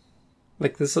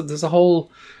 Like there's a whole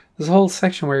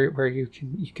section where you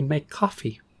can make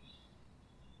coffee,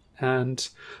 and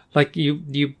like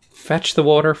you fetch the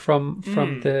water from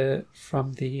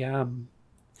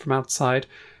outside,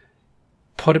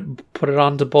 put it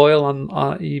on to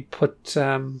boil. You put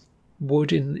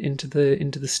wood into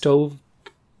the stove.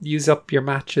 Use up your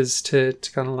matches to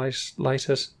kind of light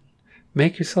it.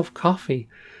 Make yourself coffee,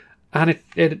 and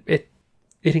it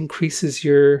increases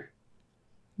your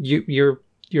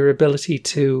ability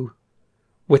to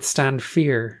withstand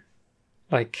fear.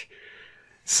 Like,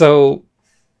 so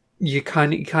you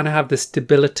kind of have this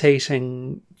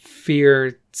debilitating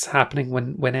fear that's happening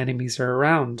when enemies are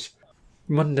around.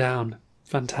 Munduan,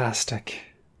 fantastic.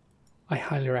 I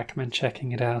highly recommend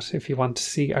checking it out if you want to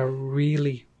see a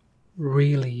really,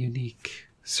 really unique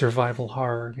survival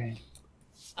horror game.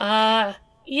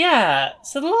 Yeah.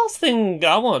 So the last thing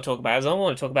I want to talk about is a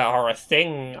horror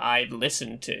thing I've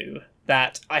listened to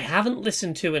that I haven't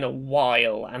listened to in a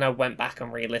while, and I went back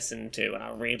and re-listened to, and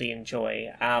I really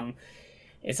enjoy.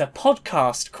 It's a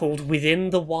podcast called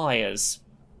Within the Wires.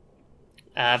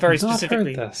 Very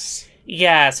specifically, heard this.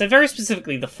 Yeah. So very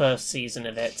specifically, the first season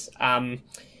of it.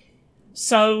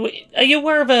 So are you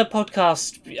aware of a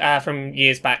podcast from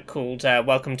years back called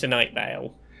Welcome to Night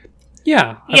Vale?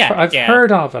 Yeah, I've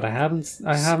heard of it. I haven't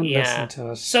listened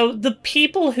to it. So the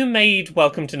people who made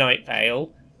Welcome to Night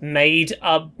Vale made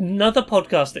another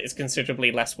podcast that is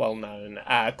considerably less well known,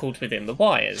 called Within the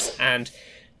Wires, and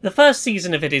the first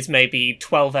season of it is maybe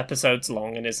 12 episodes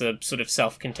long and is a sort of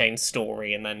self-contained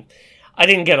story, and then I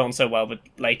didn't get on so well with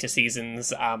later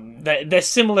seasons. They're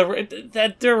similar.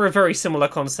 They're a very similar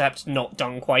concept, not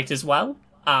done quite as well.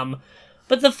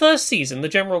 But the first season, the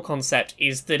general concept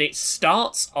is that it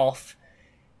starts off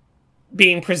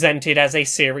being presented as a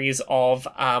series of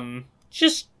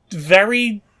just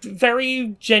very,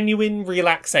 very genuine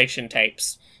relaxation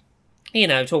tapes. You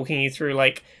know, talking you through,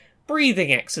 like,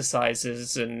 breathing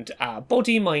exercises and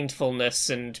body mindfulness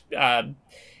and,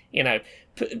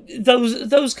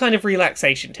 those kind of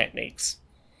relaxation techniques.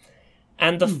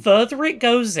 And the further it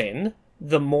goes in,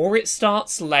 the more it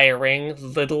starts layering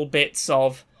little bits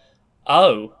of,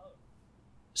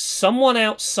 someone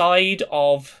outside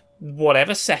of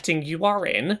whatever setting you are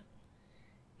in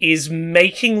is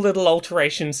making little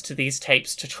alterations to these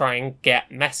tapes to try and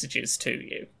get messages to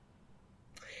you.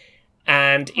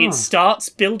 And it starts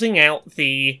building out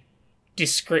the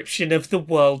description of the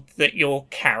world that your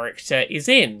character is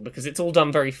in, because it's all done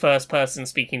very first person,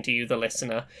 speaking to you, the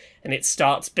listener, and it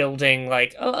starts building,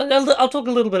 like, I'll talk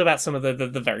a little bit about some of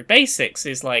the very basics,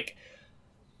 is like,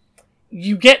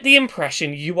 you get the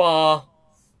impression you are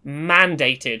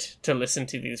mandated to listen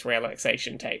to these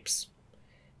relaxation tapes.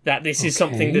 That this is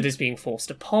something that is being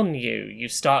forced upon you. You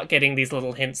start getting these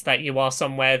little hints that you are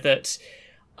somewhere that,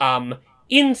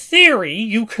 in theory,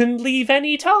 you can leave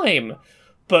any time.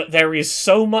 But there is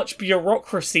so much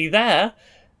bureaucracy there,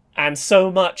 and so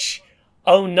much,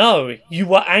 oh no, you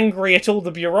were angry at all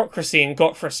the bureaucracy and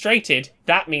got frustrated.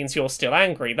 That means you're still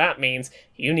angry. That means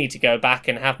you need to go back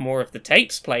and have more of the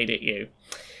tapes played at you.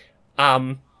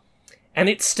 And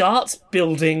it starts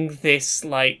building this,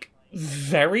 like,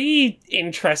 very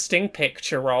interesting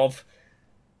picture of,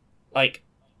 like,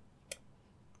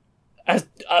 a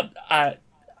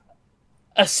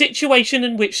situation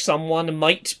in which someone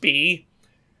might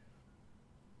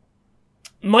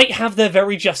have their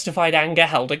very justified anger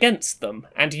held against them,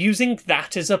 and using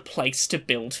that as a place to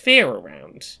build fear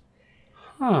around.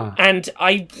 And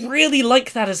I really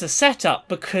like that as a setup,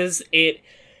 because it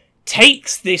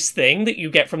takes this thing that you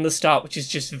get from the start, which is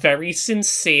just very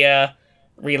sincere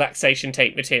relaxation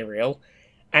tape material,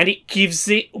 and it gives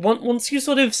it, once you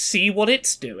sort of see what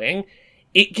it's doing,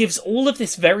 it gives all of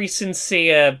this very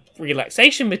sincere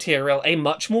relaxation material a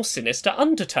much more sinister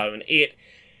undertone. It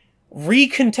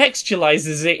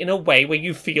recontextualizes it in a way where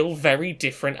you feel very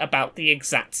different about the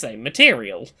exact same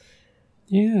material.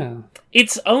 Yeah.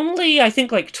 It's only, I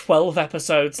think, like 12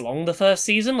 episodes long, the first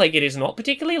season. Like, it is not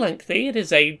particularly lengthy. It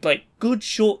is a, like, good,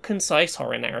 short, concise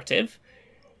horror narrative.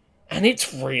 And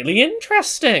it's really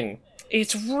interesting.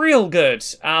 It's real good.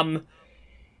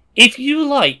 If you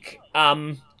like,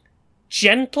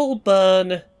 gentle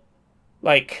burn,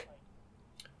 like,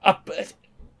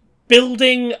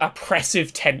 building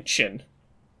oppressive tension.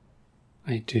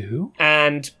 I do.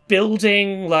 And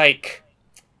building, like,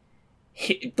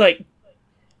 if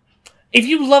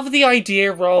you love the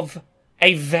idea of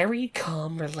a very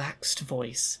calm, relaxed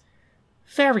voice,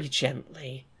 very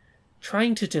gently,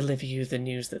 trying to deliver you the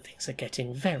news that things are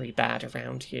getting very bad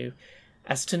around you,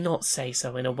 as to not say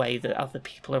so in a way that other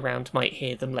people around might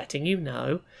hear them letting you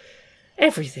know.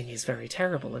 Everything is very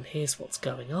terrible, and here's what's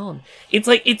going on. It's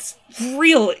like, it's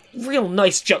real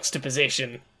nice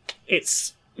juxtaposition.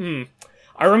 It's,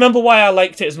 I remember why I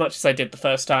liked it as much as I did the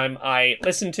first time I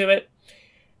listened to it,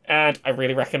 and I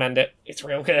really recommend it. It's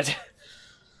real good.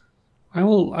 I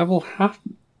will have,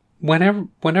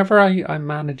 whenever I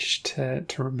manage to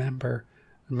remember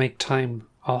and make time,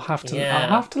 I'll have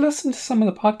to listen to some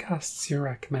of the podcasts you're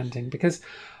recommending, because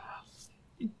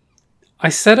I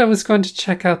said I was going to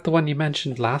check out the one you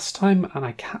mentioned last time, and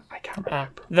I can't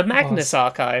remember. The Magnus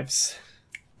Archives.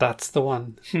 That's the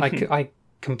one. I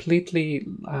completely,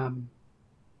 I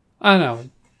don't know,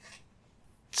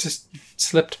 just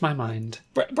slipped my mind.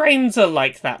 Brains are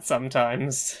like that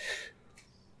sometimes.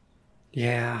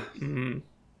 Yeah.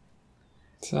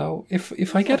 So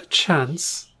if I get a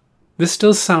chance, this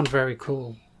does sound very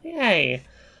cool. Yay.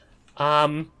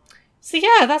 So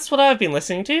yeah, that's what I've been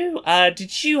listening to.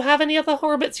 Did you have any other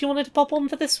horror bits you wanted to pop on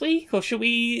for this week, or should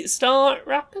we start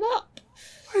wrapping up?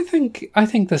 I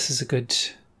think this is a good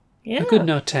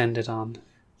note to end it on.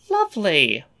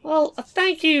 Lovely. Well,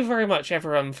 thank you very much,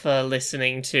 everyone, for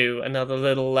listening to another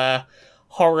little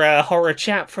horror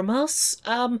chat from us.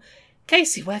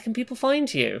 Casey, where can people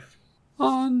find you?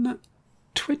 On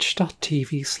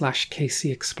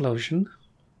twitch.tv/CaseyExplosion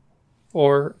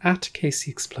or at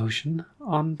CaseyExplosion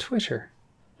on Twitter.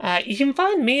 You can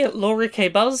find me at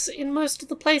LauraKBuzz in most of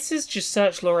the places. Just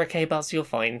search LauraKBuzz, you'll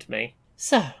find me.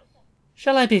 So,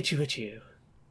 shall I bid you adieu?